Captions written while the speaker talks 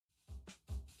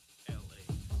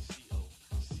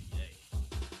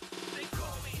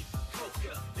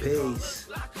Peace.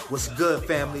 What's good,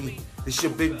 family? This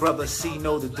your big brother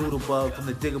C-No, the DoodleBug from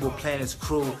the Diggable Planets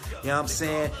crew. You know what I'm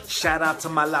saying? Shout out to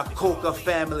my LaCoca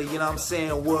family, you know what I'm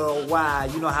saying?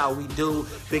 Worldwide, you know how we do.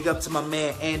 Big up to my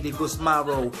man Andy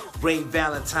Gusmaro, Ray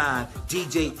Valentine,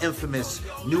 DJ Infamous.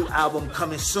 New album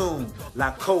coming soon.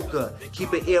 LaCoca.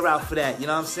 Keep an ear out for that, you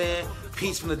know what I'm saying?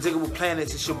 Peace from the Diggable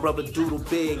Planets. It's your brother Doodle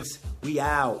Biggs. We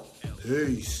out.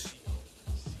 Peace.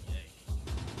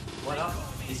 What up?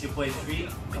 It's your boy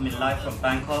Srii, coming live from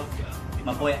Bangkok.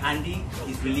 My boy Andy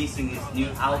is releasing his new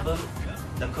album,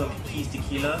 LaCoca Keys to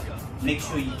Kilo. Make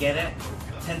sure you get it.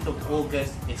 10th of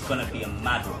August, it's gonna be a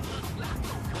mad one.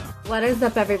 What is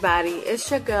up, everybody? It's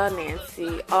your girl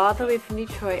Nancy, all the way from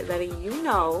Detroit, letting you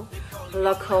know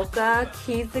LaCoca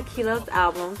Keys to Kilo's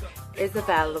album is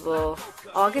available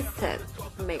August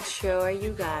 10th. Make sure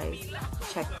you guys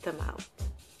check them out.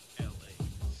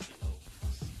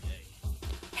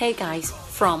 Hey guys,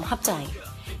 from Hatyai.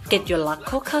 Get your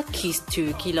LaCoca Keys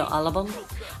to Kilo album,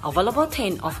 available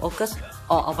 10th of August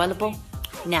or available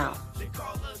now.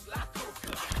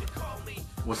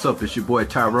 What's up, it's your boy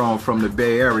Tyrone from the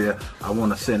Bay Area. I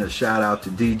want to send a shout out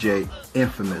to DJ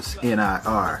Infamous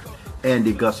NIR,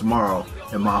 Andy Gusmaro,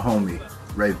 and my homie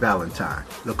Ray Valentine.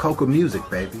 LaCoca music,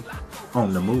 baby,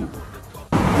 on the move.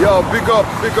 Yo, big up,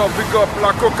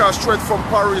 LaCoca straight from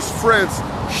Paris, France,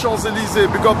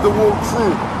 Champs-Élysées, big up the whole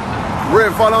crew. Ray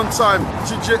Valentine,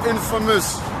 DJ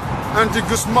Infamous, Andy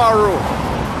Gusmaro.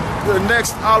 The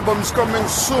next album is coming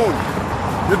soon.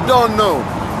 You don't know.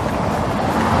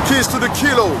 Keys to the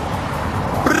Kilo.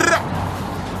 Brrrr.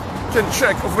 Can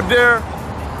check over there.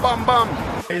 Bam bam.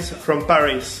 From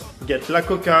Paris, get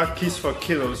LaCoca Keys for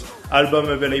Kilos, album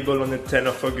available on the 10th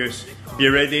of August. Be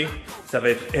ready, ça va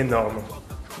être énorme.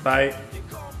 Bye.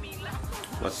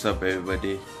 What's up,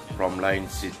 everybody? From Lion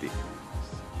City.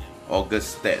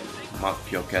 August 10th. Mark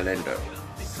your calendar.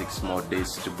 6 more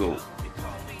days to go.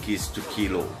 Keys to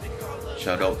Kilo.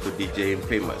 Shout out to DJ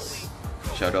Infamous.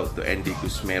 Shout out to Andy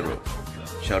Gusmaro.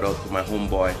 Shout out to my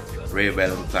homeboy Ray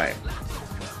Valentine.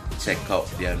 Check out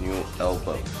their new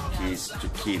album, Keys to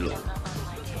Kilo.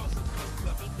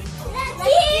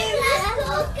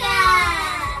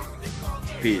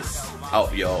 Peace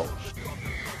out, y'all.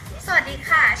 สวัสดี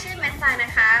ค่ะชื่อแมทซายน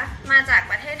ะคะมาจาก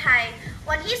ประเทศไทย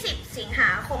วันที่10สิงหา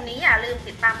คมนี้อย่าลืม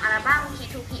ติดตามอัลบั้ม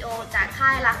P2PO จากค่า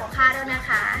ย LaCoca ด้วยนะ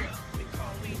คะ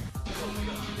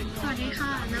สวัสดีค่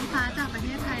ะน้ำฟ้าจากประเท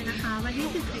ศไทยนะคะวันที่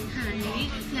10สิงหานี้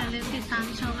อย่าลืมติดตาม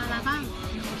ชมอัลบั้ม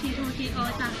P2PO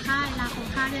จากค่าย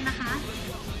LaCoca ด้วยนะคะ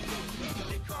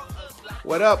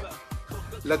What up?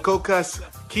 LaCoca's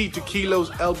Key to Kilo's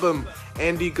album,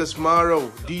 Andy Gusmaro,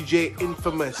 DJ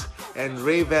Infamous, and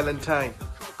Ray Valentine.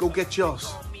 Go get yours.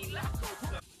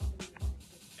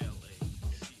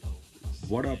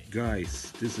 What up,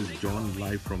 guys? This is John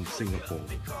live from Singapore.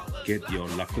 Get your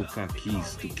LaCoca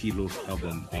Keys to Kilo's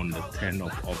album on the 10th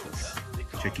of August.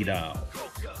 Check it out.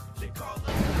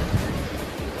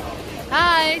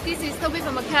 Hi, this is Toby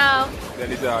from Macau.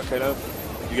 Then it's Kenneth.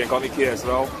 You can call me K as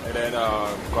well. And then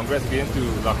congrats again to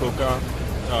LaCoca,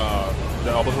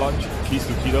 the album launch, Keys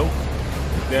to Kilo.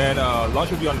 Then launch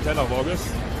will be on the 10th of August.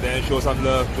 Then show some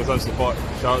love, show some support.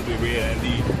 Shout out to Ray and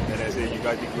Andy. And then say you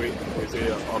guys did great. They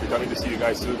say I'll be coming to see you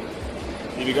guys soon.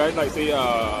 If you guys like say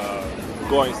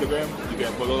go on Instagram, you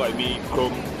can follow like me,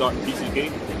 chrome.pck.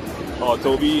 Or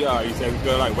Toby is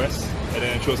Erica like West. And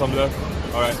then show some love.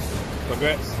 Alright.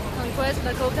 Congrats. Congrats,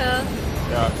 LaCoca.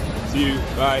 Yeah. See you.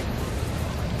 Bye.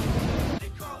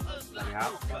 สวัสดีครั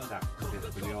บก็จากเดส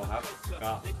ตูดิโอครับ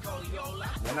ก็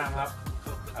แนะนำครับ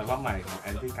อัลบั้มใหม่ของแอ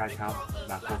นตี้การ์ดครับ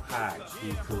LaCoca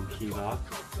P2 Kilo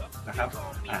นะครับ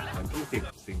วันที่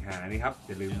10สิงหานี้ครับอ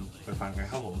ย่าลืมไปฟังกัน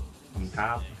ครับผมขอบคุณค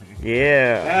รับ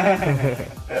Yeah.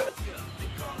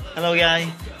 Hello guys,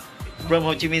 from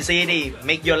Ho Chi Minh City.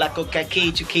 Make your LaCoca Key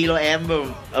to Kilo album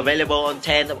available on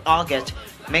 10th of August.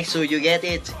 Make sure you get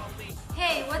it.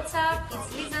 Hey, what's up? It's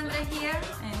Lisandra here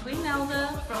and Rinelda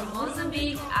from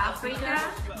Mozambique, Africa.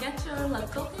 Get your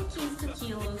LaCoca Keys to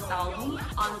Kilos album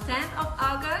on 10th of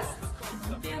August.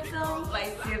 By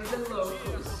the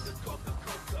Locos.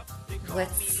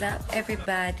 What's up,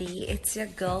 everybody? It's your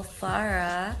girl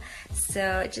Farah. So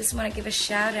I just want to give a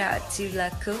shout out to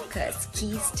LaCoca's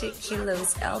Keys to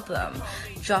Kilo's album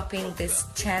dropping this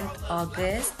 10th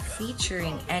August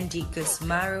featuring Andy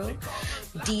Gusmaro,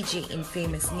 DJ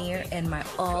Infamous Near, and my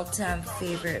all-time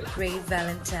favorite Ray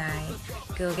Valentine.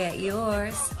 Go get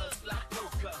yours.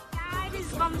 This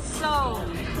is from Seoul.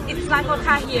 It's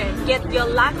LaCoca here. Get your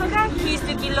LaCoca Keys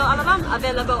to Kilo album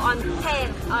available on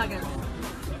 10th August.